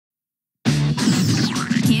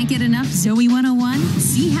Can't get enough Zoey 101?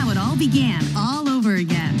 See how it all began all over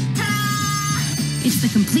again. It's the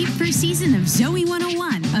complete first season of Zoey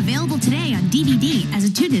 101, available today on DVD as a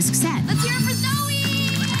 2-disc set. Let's hear it for Zoey!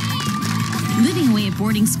 Living away at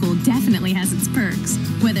boarding school definitely has its perks,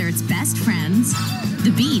 whether it's best friends,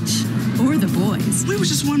 the beach, or the boys. We were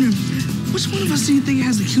just wondering, which one of us do you think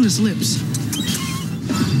has the cutest lips?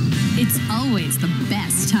 It's always the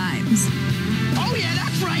best times. Oh yeah,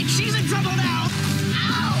 that's right. She's in trouble now.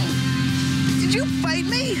 Ow! Did you fight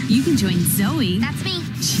me? You can join Zoey. That's me.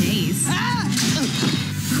 Chase. Ah!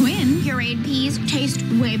 Quinn. Pureed peas taste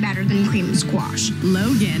way better than cream squash.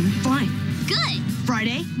 Logan. Fine. Good.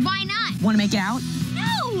 Friday? Why not? Want to make out?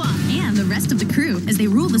 No! And the rest of the crew as they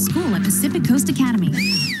rule the school at Pacific Coast Academy.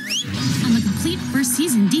 On the complete first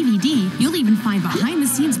season DVD, you'll even find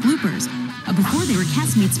behind-the-scenes bloopers, a Before They Were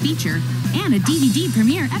Castmates feature, and a DVD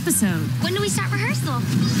premiere episode. When do we start rehearsal?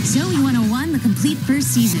 Zoey 101, the complete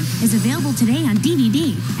first season, is available today on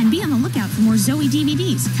DVD. And be on the lookout for more Zoey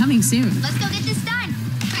DVDs coming soon. Let's go get this started.